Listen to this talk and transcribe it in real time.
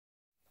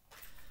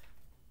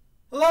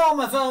Hello,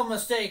 my fellow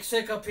mistakes.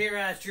 Hikup here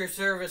at your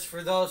service.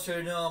 For those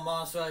who know, I'm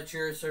also at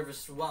your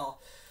service as well.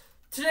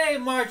 Today,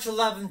 March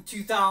 11th,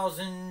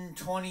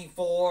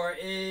 2024,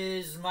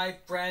 is my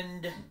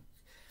friend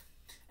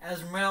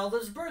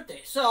Esmeralda's birthday.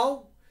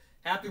 So,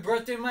 happy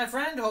birthday, my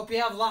friend. Hope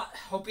you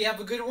have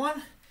a good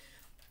one.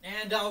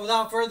 And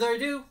without further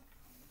ado,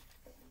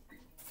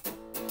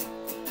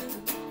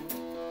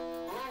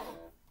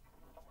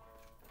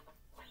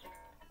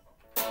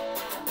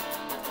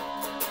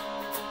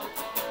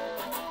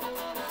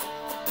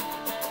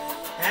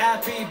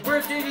 happy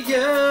birthday to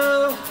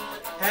you.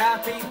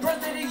 Happy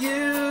birthday to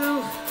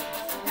you.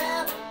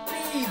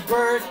 Happy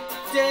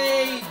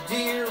birthday,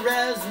 dear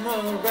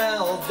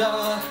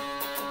Esmeralda.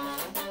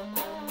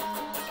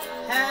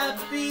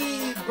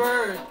 Happy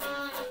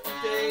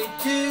birthday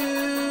to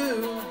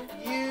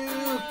you.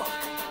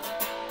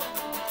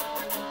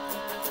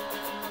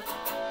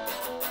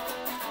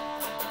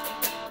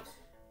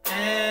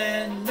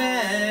 And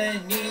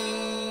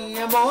many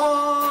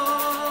more.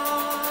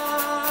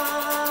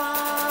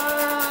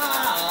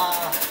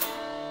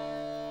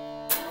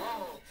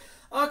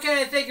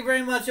 Okay, thank you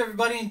very much,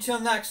 everybody. Until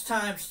next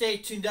time, stay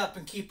tuned up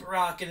and keep it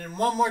rocking. And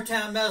one more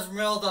time,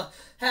 Esmeralda,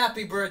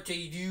 happy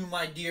birthday to you,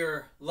 my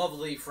dear,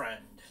 lovely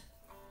friend.